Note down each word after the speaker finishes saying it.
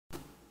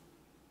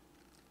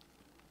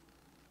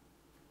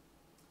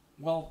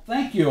Well,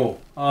 thank you.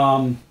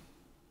 I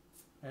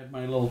had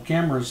my little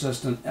camera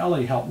assistant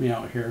Ellie help me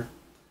out here.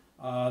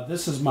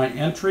 This is my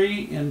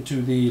entry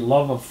into the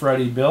Love of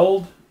Freddy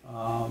build,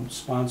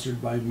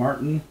 sponsored by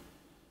Martin,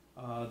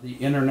 the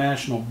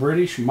international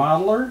British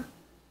modeler.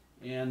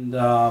 And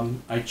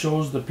I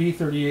chose the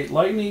P-38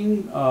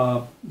 Lightning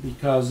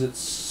because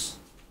it's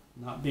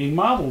not being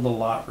modeled a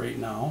lot right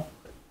now.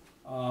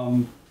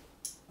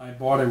 I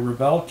bought a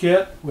Revell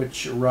kit,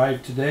 which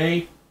arrived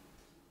today,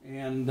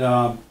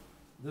 and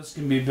this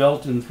can be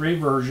built in 3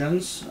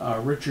 versions.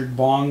 Richard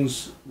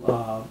Bong's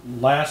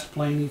last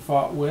plane he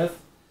fought with,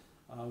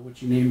 which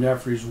he named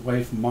after his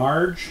wife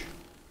Marge.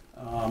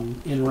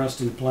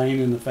 Interesting plane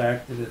in the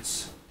fact that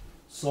it's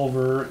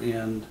silver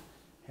and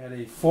had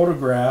a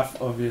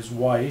photograph of his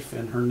wife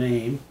and her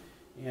name.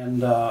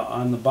 And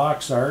on the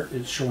box art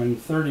it's showing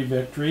 30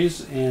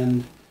 victories,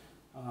 and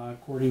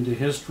according to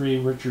history,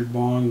 Richard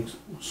Bong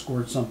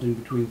scored something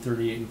between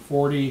 38 and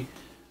 40.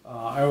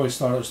 I always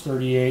thought it was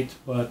 38,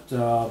 but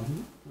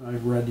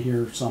I've read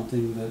here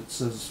something that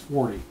says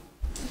 40.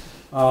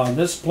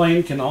 This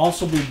plane can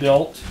also be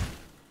built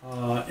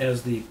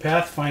as the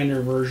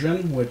Pathfinder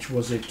version, which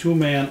was a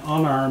 2-man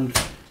unarmed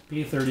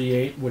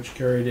P-38, which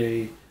carried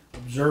a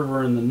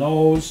observer in the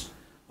nose,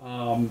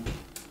 and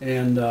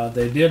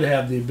they did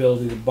have the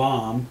ability to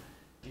bomb,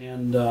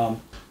 and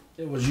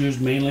it was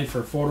used mainly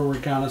for photo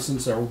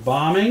reconnaissance or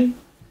bombing,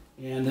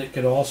 and it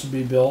could also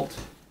be built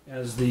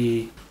as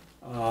the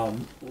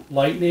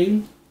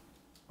Lightning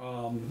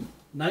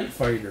Night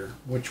Fighter,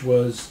 which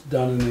was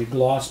done in a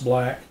gloss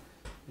black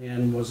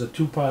and was a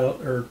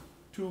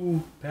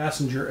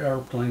 2-passenger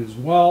airplane as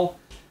well.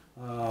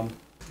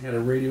 Had a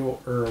radio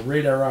or a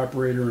radar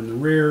operator in the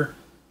rear,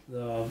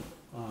 the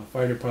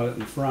fighter pilot in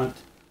the front,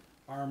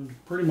 armed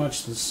pretty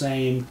much the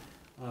same.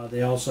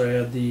 They also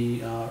had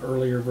the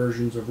earlier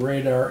versions of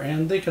radar,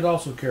 and they could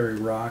also carry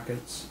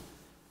rockets.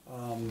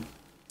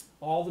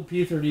 All the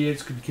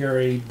P-38s could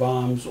carry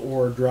bombs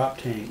or drop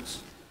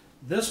tanks.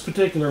 This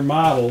particular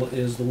model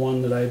is the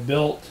one that I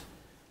built.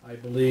 I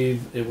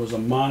believe it was a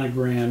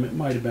monogram. It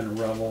might have been a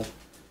Revell,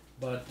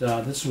 but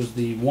this was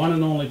the one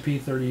and only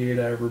P-38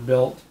 I ever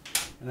built,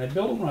 and I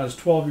built it when I was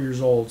 12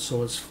 years old,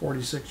 so it's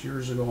 46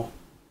 years ago.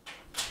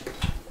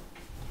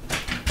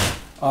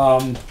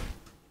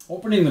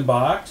 Opening the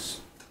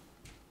box,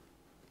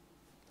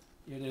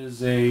 it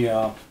is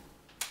a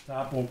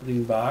top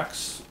opening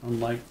box,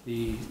 unlike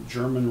the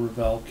German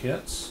Revell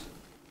kits.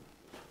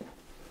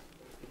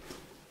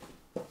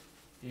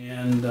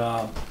 And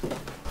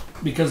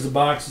because the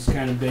box is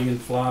kind of big and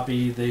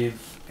floppy, they've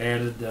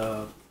added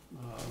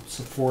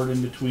support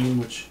in between,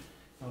 which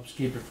helps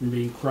keep it from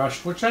being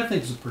crushed, which I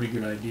think is a pretty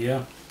good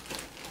idea.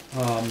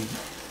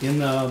 In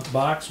the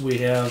box we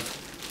have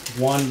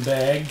one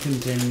bag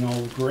containing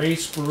all the gray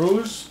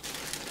sprues,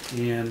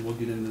 and we'll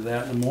get into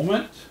that in a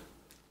moment.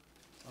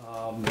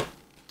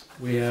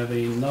 We have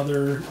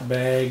another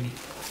bag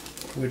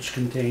which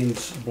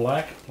contains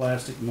black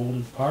plastic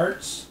molded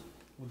parts.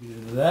 We'll get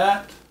into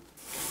that.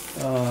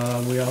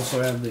 We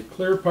also have the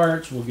clear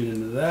parts. We'll get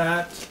into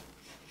that.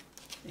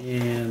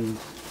 And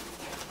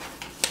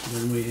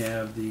then we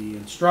have the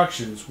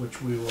instructions,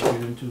 which we will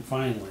get into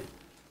finally.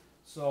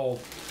 So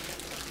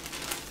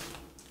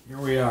here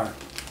we are.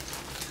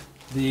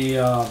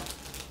 The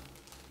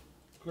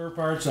clear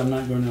parts I'm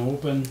not going to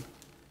open.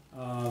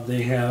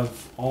 They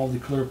have all the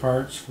clear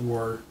parts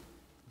for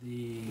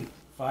the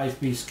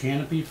 5-piece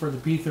canopy for the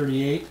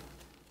P-38.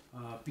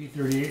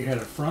 P-38 had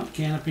a front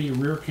canopy,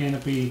 rear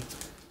canopy,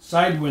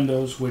 side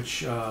windows,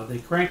 which they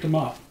cranked them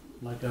up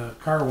like a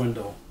car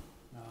window.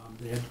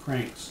 They had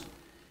cranks.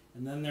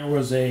 And then there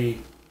was a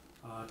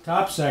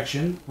top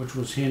section, which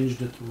was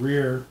hinged at the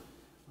rear,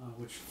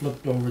 which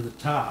flipped over the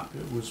top.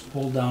 It was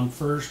pulled down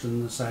first,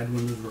 and the side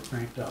windows were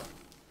cranked up.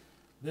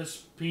 This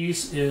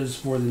piece is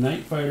for the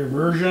Night Fighter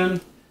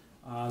version.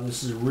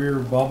 This is a rear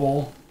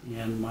bubble,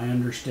 and my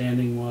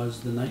understanding was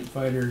the Night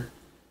Fighter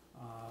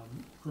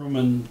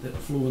crewmen that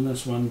flew in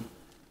this one,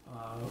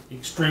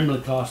 extremely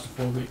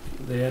claustrophobic.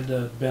 They had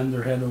to bend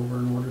their head over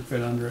in order to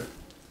fit under it.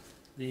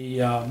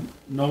 The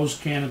nose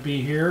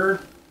canopy here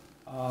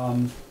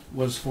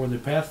was for the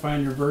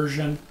Pathfinder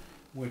version,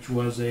 which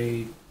was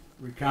a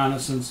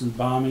reconnaissance and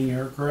bombing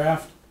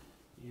aircraft,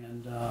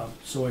 and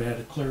so it had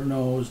a clear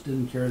nose,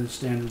 didn't carry the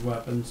standard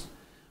weapons.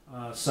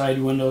 Side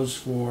windows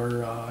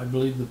for, I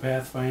believe, the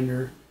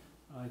Pathfinder.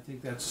 I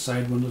think that's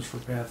side windows for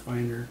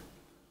Pathfinder.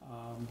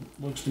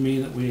 Looks to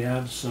me that we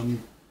have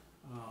some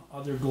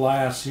other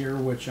glass here,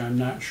 which I'm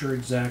not sure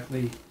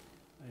exactly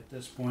at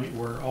this point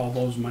where all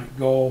those might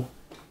go,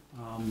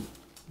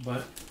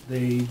 but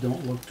they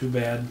don't look too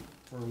bad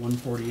for a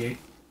 148.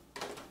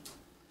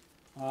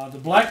 The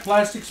black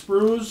plastic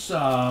sprues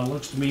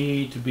looks to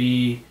me to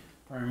be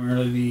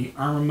primarily the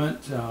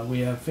armament.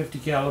 We have 50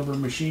 caliber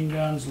machine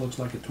guns, looks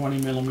like a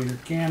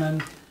 20mm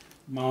cannon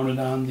mounted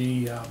on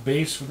the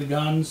base for the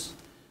guns.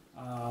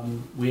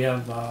 We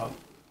have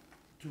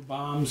 2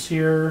 bombs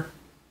here,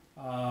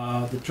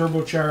 the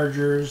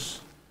turbochargers,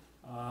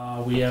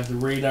 we have the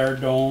radar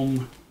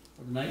dome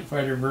for the Night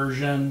Fighter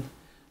version,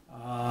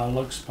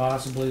 Looks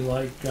possibly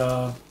like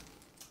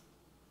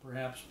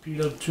perhaps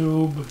pitot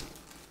tube,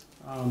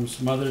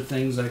 some other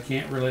things I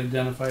can't really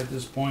identify at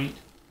this point,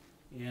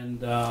 and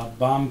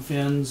bomb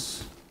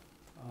fins,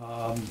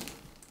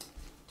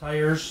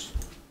 tires,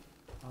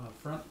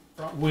 front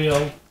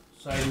wheel,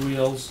 side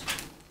wheels,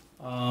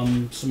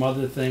 some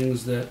other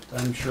things that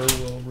I'm sure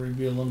will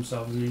reveal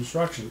themselves in the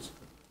instructions.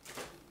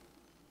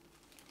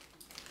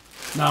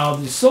 Now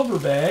the silver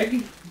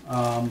bag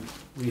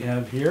we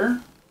have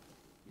here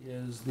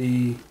is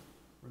the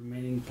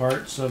remaining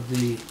parts of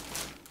the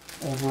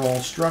overall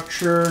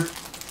structure.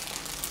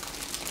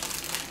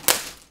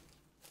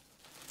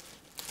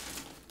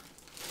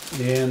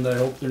 And I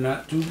hope they're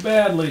not too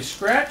badly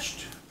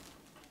scratched.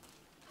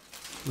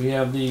 We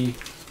have the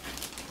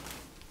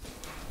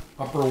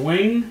upper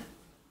wing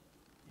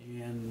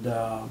and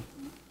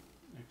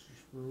extra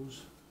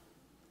screws.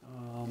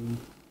 Let me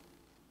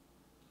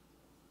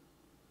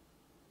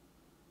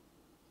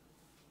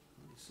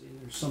see,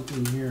 there's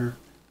something here.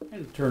 I'm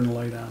going to turn the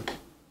light on.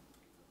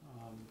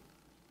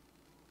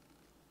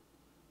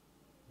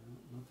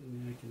 Nothing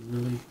that I can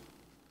really,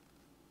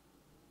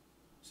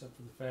 except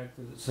for the fact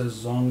that it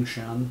says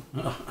Zongshan.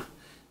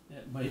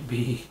 That might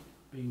be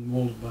being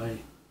molded by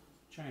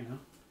China.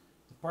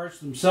 The parts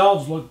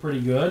themselves look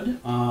pretty good.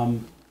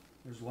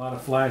 There's a lot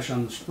of flash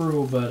on the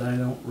sprue, but I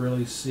don't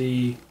really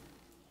see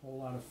a whole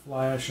lot of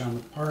flash on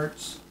the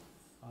parts.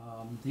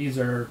 These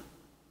are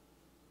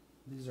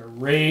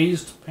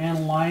raised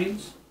panel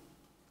lines,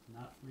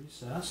 not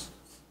recessed.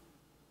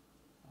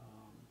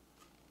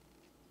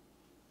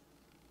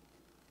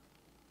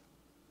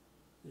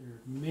 There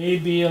may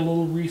be a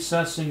little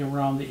recessing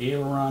around the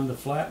aileron to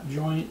flap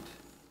joint.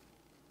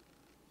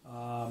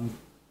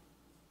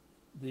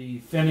 The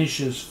finish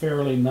is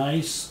fairly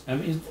nice. I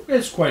mean,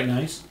 it's quite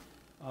nice.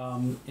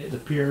 It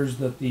appears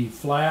that the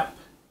flap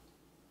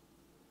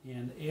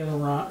and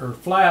aileron, or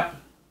flap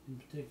in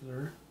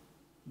particular,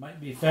 might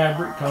be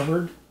fabric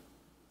covered,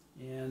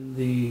 and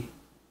the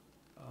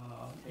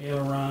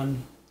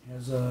aileron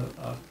has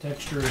a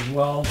texture as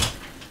well.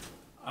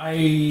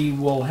 I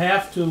will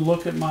have to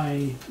look at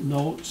my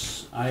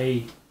notes.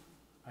 I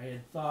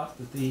had thought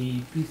that the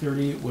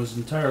P-38 was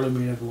entirely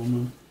made of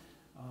aluminum.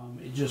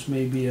 It just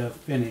may be a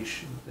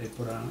finish that they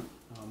put on it.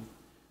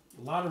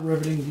 A lot of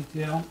riveting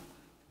detail.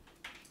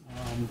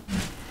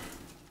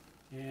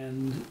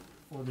 And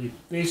for the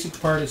basic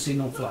part, I see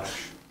no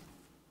flash.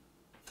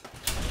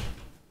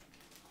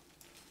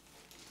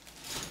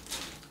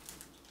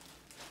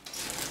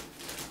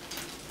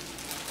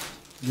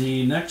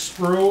 The next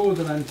sprue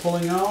that I'm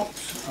pulling out,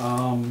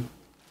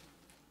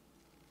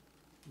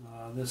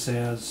 this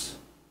has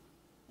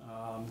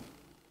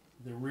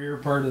the rear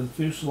part of the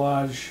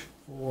fuselage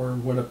for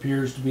what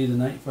appears to be the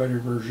Night Fighter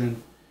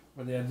version,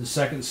 where they have the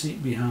second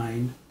seat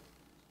behind.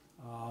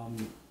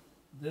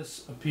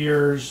 This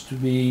appears to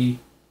be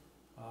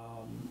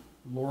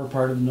lower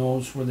part of the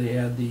nose where they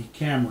had the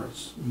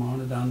cameras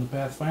mounted on the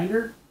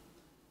Pathfinder.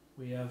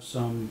 We have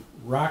some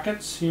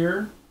rockets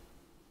here.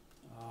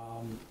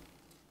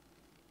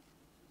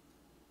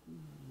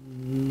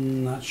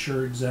 Not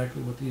sure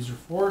exactly what these are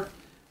for.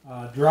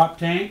 Drop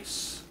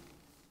tanks,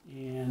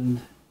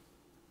 and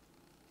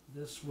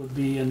this would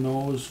be a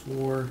nose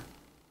for,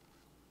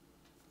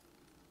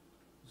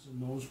 this is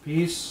a nose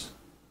piece.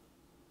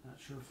 Not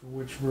sure for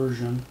which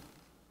version.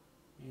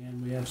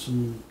 And we have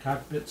some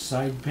cockpit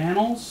side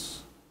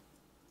panels.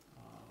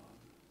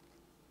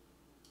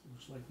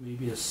 Looks like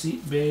maybe a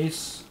seat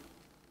base.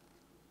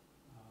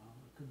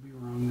 Could be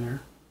wrong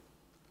there.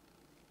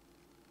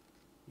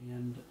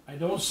 And I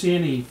don't see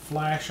any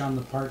flash on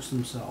the parts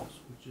themselves,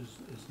 which is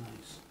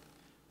nice.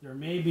 There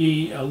may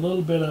be a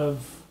little bit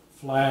of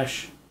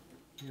flash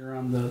here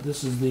on the,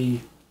 this is the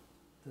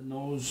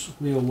nose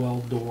wheel well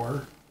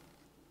door,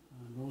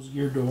 nose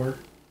gear door.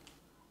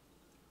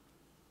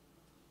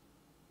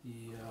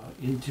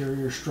 The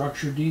interior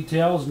structure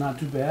detail is not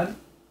too bad.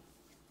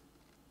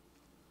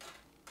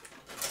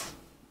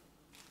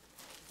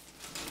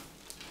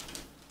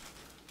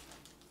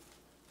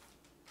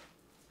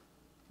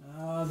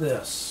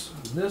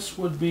 This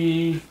would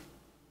be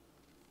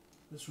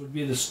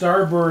the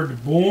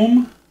starboard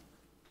boom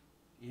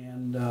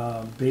and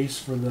base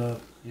for the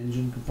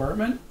engine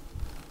compartment,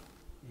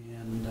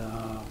 and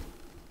the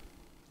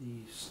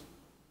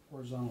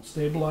horizontal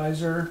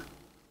stabilizer.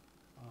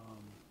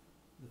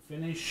 The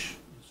finish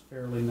is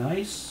fairly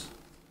nice.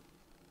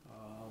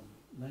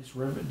 Nice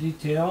rivet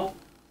detail.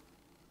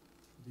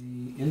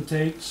 The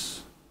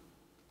intakes,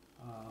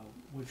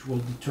 which will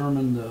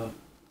determine the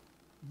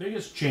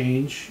biggest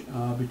change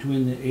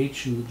between the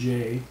H and the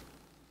J.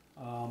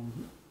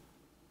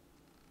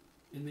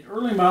 In the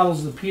early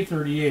models of the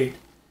P-38,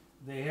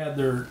 they had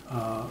their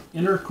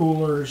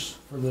intercoolers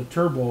for the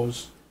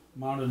turbos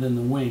mounted in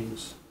the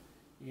wings.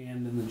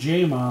 And in the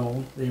J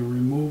model, they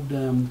removed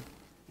them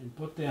and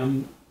put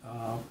them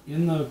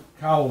in the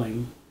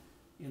cowling,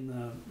 in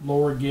the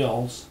lower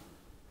gills.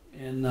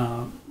 And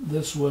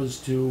this was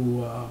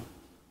to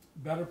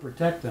better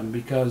protect them,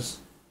 because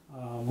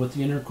with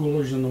the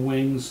intercoolers in the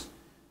wings,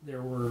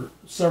 there were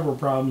several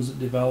problems that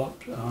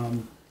developed.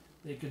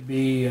 They could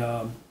be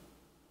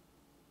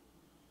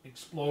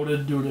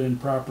exploded due to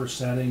improper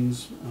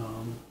settings.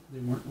 They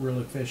weren't real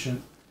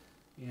efficient,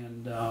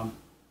 and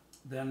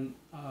then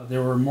they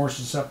were more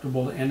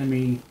susceptible to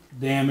enemy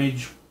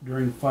damage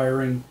during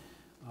firing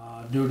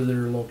due to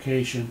their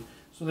location.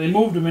 So they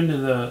moved them into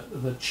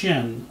the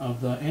chin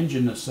of the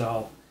engine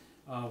nacelle,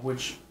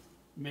 which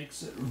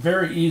makes it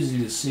very easy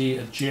to see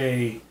a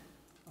J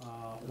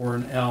or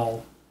an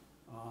L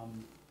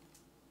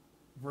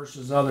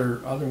versus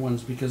other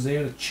ones, because they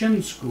had a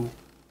chin scoop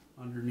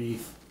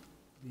underneath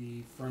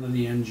the front of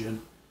the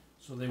engine.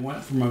 So they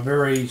went from a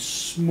very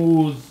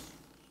smooth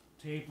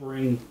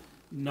tapering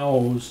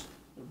nose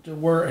to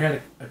where it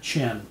had a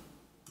chin,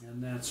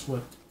 and that's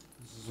what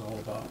this is all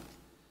about.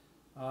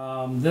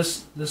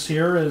 This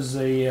here is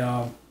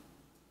a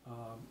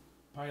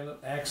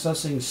pilot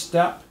accessing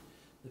step.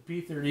 The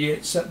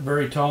P-38 set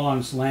very tall on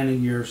its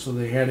landing gear, so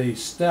they had a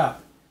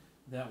step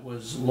that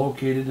was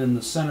located in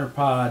the center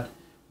pod,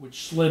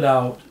 which slid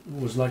out.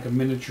 It was like a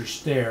miniature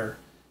stair,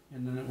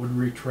 and then it would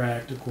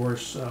retract, of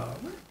course,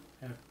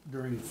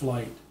 during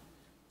flight.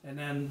 And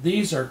then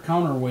these are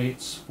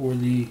counterweights for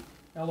the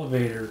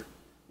elevator.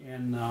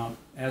 And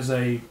as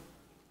I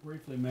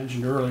briefly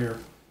mentioned earlier,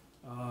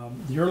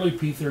 the early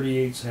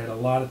P-38s had a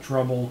lot of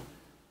trouble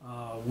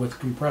with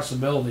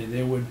compressibility.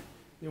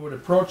 They would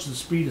approach the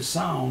speed of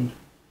sound,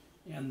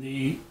 and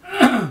the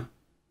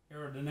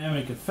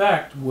aerodynamic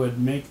effect would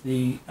make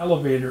the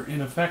elevator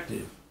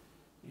ineffective.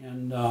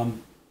 And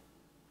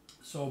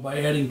so by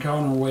adding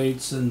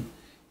counterweights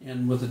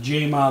and with the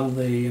J model,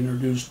 they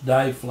introduced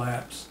dive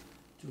flaps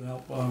to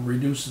help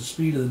reduce the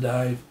speed of the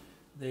dive.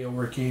 They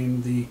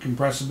overcame the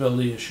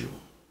compressibility issue.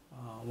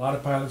 A lot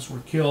of pilots were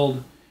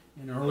killed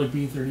in early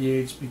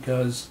P-38s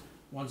because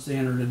once they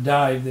entered a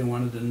dive, they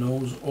wanted to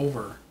nose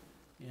over,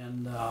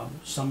 and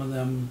some of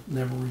them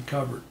never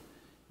recovered.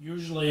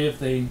 Usually, if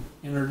they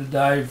entered a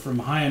dive from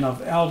high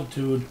enough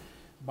altitude,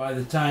 by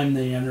the time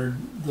they entered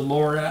the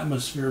lower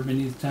atmosphere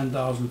beneath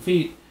 10,000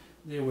 feet,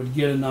 they would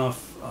get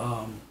enough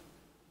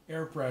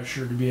air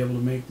pressure to be able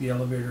to make the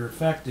elevator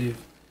effective.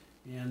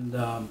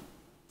 And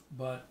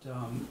but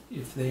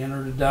if they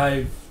entered a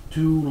dive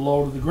too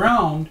low to the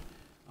ground,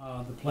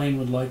 the plane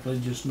would likely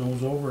just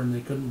nose over, and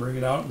they couldn't bring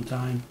it out in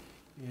time,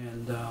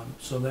 and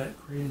so that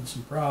created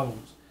some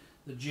problems.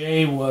 The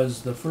J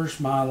was the first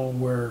model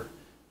where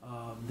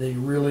they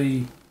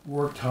really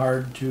worked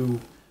hard to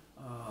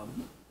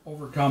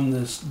overcome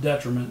this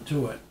detriment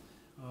to it.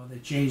 They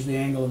changed the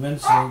angle of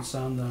incidence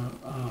on the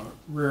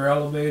rear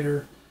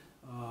elevator.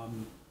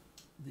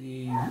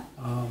 The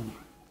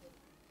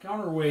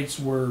counterweights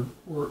were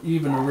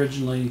even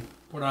originally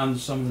put on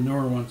some of the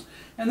newer ones,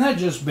 and that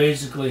just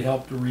basically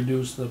helped to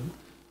reduce the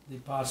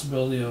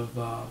possibility of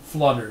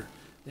flutter.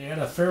 They had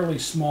a fairly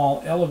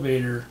small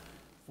elevator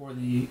for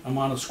the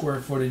amount of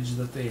square footage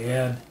that they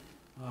had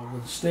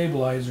with the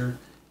stabilizer,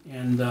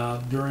 and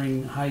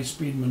during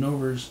high-speed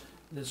maneuvers,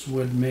 this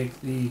would make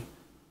the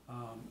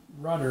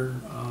rudder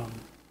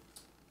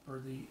or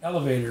the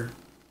elevator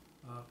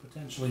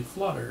potentially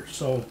flutter.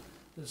 So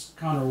this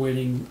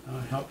counterweighting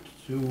helped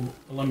to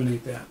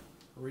eliminate that,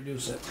 or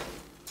reduce it.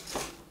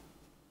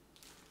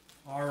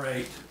 All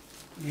right,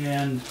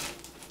 and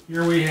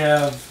here we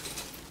have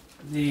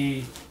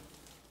the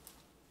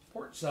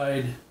port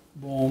side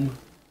boom,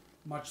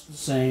 much the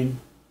same.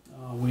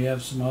 We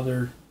have some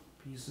other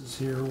pieces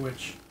here,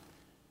 which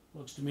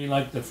looks to me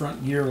like the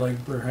front gear leg,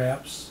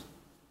 perhaps.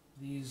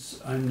 These,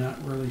 I'm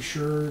not really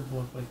sure.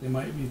 Look like they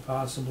might be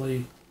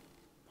possibly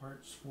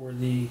parts for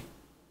the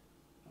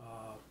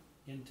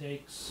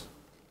intakes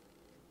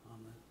on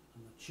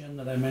the chin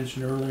that I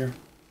mentioned earlier.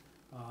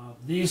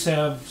 These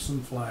have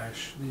some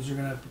flash. These are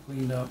going to have to be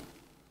cleaned up.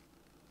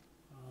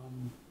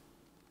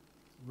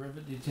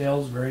 Rivet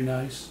details, very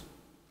nice.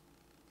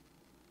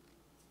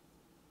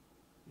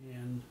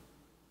 And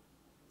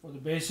for the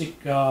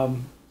basic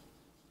boom,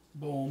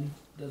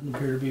 doesn't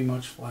appear to be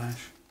much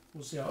flash.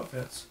 We'll see how it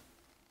fits.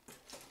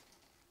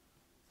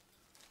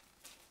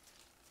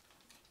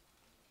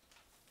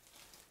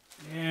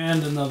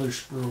 And another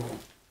screw.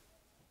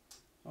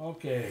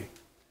 Okay,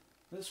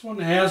 this one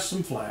has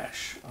some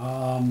flash.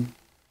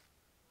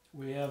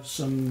 We have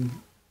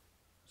some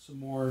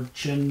more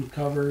chin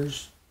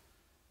covers.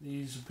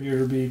 These appear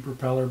to be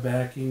propeller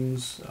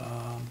backings.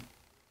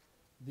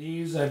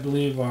 These, I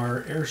believe,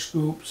 are air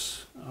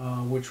scoops,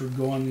 which would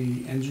go in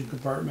the engine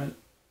compartment.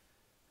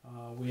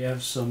 We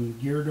have some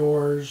gear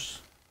doors,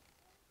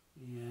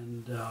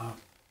 and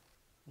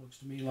looks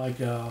to me like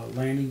a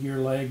landing gear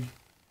leg,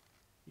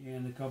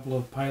 and a couple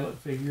of pilot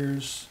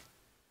figures,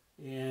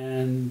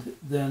 and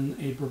then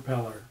a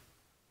propeller.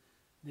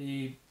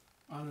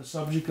 On the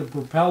subject of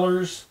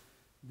propellers,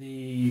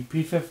 the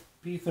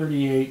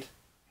P-38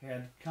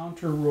 had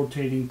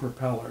counter-rotating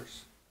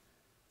propellers.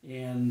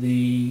 And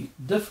the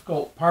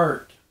difficult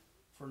part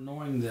for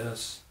knowing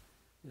this,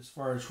 as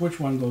far as which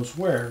one goes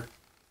where,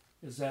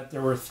 is that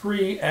there were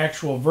 3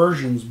 actual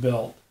versions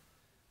built.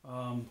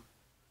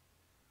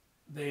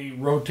 They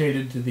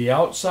rotated to the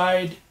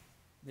outside,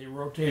 they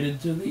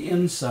rotated to the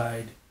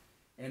inside,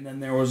 and then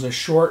there was a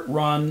short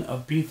run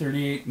of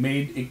P-38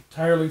 made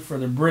entirely for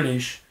the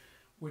British,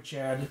 which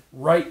had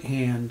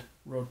right-hand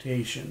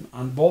rotation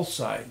on both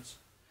sides.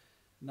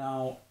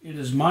 Now, it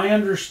is my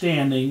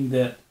understanding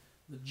that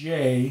the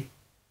J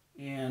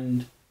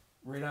and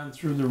right on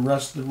through the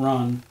rest of the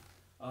run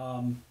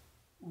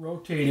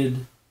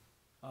rotated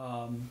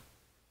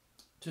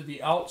to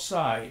the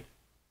outside.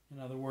 In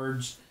other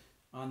words,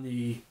 on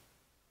the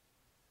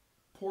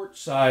port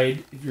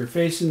side, if you're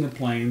facing the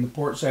plane, the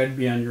port side would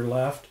be on your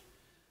left,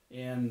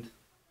 and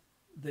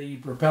the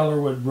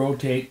propeller would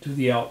rotate to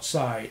the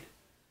outside.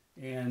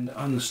 And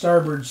on the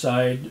starboard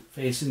side,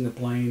 facing the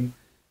plane,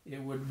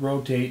 it would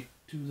rotate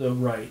to the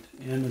right.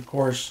 And of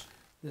course,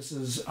 this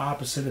is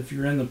opposite if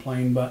you're in the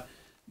plane, but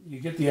you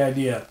get the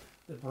idea.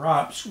 The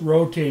props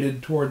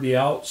rotated toward the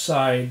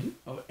outside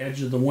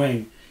edge of the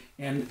wing.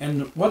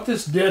 And what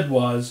this did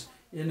was,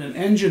 in an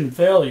engine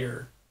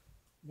failure,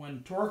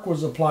 when torque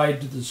was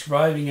applied to the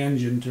surviving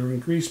engine to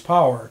increase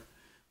power,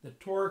 the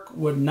torque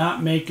would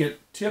not make it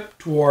tip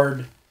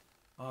toward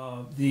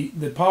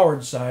the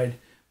powered side,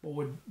 but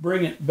would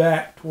bring it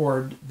back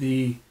toward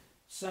the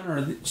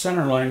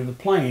center line of the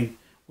plane,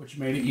 which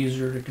made it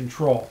easier to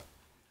control.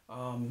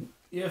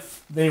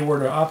 If they were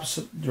the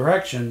opposite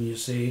direction, you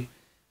see,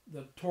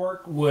 the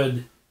torque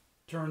would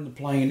turn the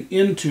plane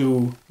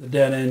into the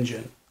dead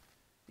engine.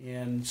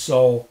 And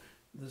so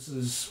this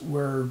is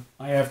where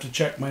I have to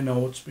check my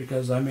notes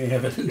because I may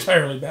have it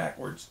entirely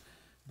backwards.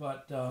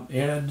 But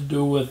it had to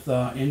do with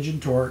engine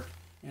torque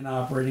and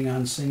operating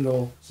on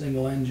single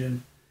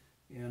engine.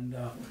 And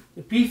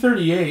the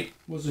P-38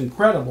 was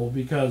incredible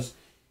because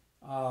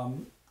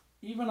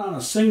even on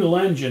a single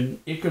engine,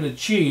 it could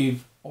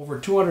achieve over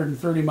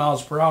 230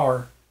 miles per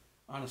hour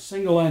on a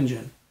single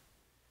engine.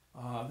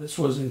 This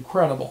was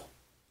incredible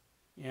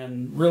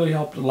and really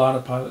helped a lot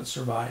of pilots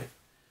survive.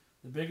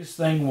 The biggest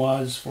thing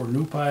was for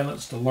new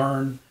pilots to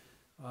learn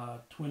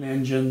twin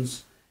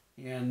engines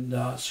and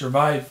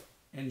survive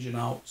engine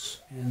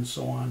outs and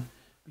so on,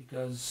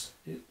 because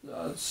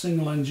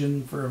single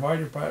engine for a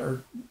fighter pilot,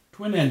 or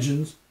twin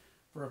engines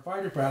for a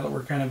fighter pilot,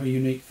 were kind of a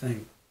unique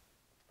thing.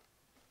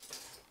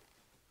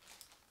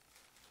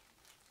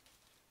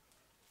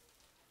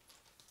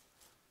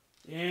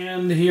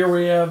 And here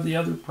we have the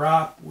other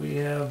prop. We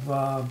have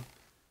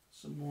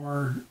some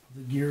more of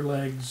the gear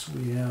legs.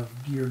 We have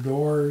gear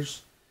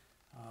doors.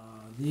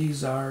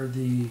 These are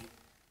the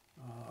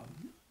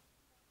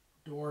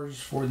doors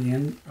for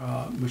the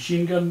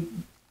machine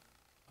gun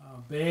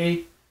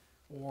bay,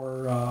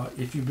 or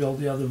if you build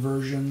the other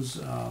versions,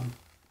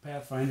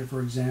 Pathfinder,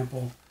 for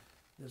example,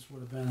 this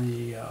would have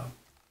been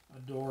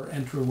a door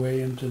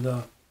entryway into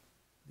the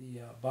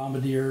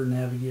bombardier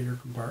navigator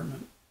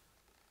compartment.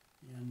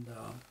 And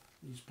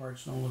these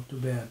parts don't look too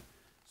bad.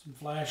 Some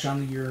flash on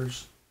the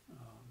gears.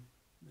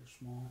 They're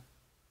small.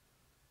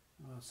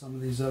 Some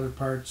of these other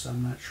parts,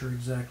 I'm not sure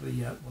exactly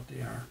yet what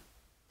they are.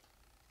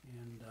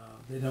 And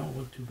they don't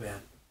look too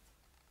bad.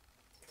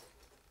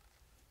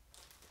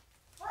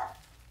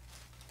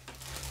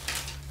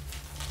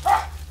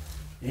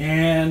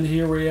 And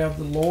here we have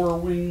the lower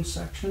wing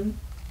section.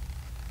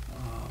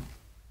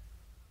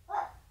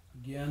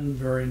 Again,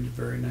 very,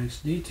 very nice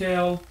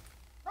detail.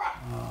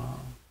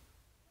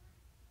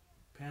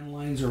 Pan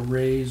lines are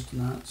raised,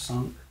 not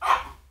sunk.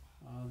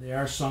 They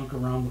are sunk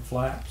around the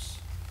flaps,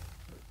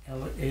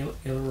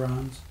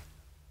 ailerons.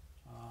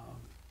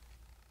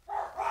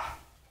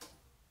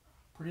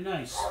 Pretty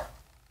nice.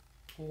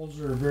 Holes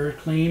are very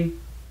clean.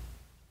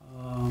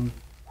 A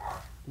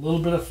little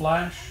bit of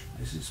flash.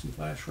 I see some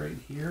flash right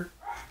here.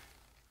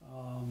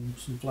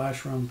 Some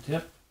flash around the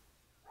tip.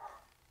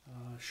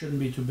 Shouldn't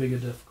be too big a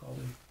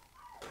difficulty.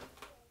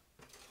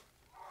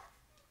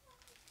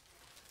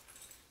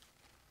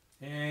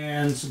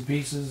 And some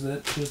pieces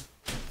that just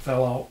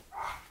fell out.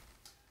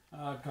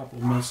 A couple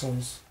of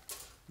missiles.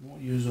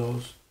 Won't use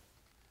those.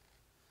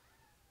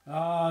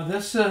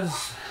 This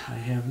says, I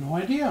have no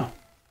idea.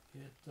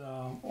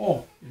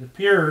 It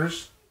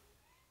appears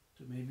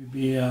to maybe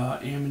be an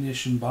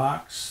ammunition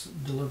box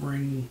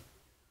delivering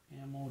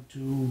ammo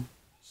to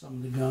some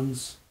of the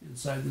guns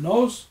inside the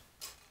nose.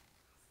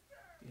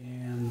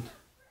 And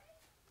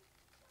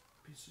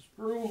piece of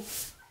sprue.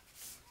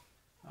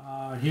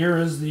 Here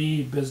is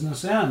the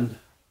business end.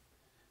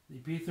 The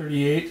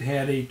P-38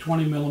 had a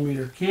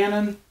 20mm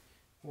cannon,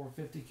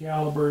 450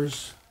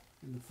 calibers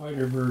in the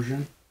fighter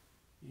version,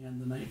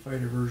 and the night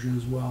fighter version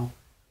as well.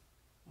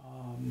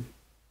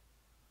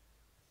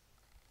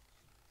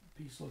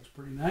 Piece looks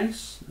pretty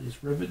nice. Nice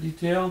rivet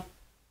detail.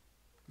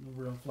 No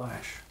real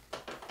flash.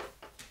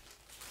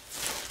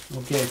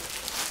 Okay.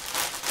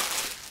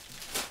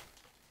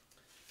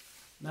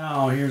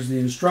 Now here's the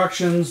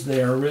instructions.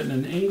 They are written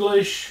in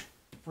English,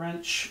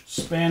 French,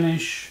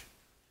 Spanish,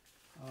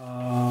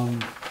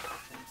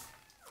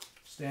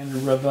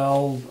 standard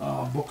Revell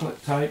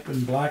booklet type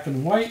in black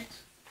and white.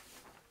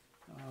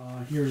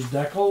 Here's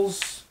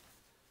decals.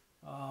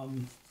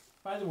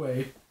 By the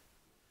way,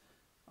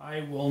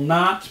 I will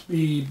not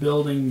be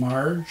building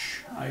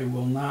Marge. I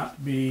will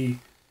not be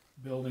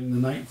building the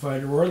Night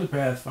Fighter or the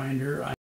Pathfinder,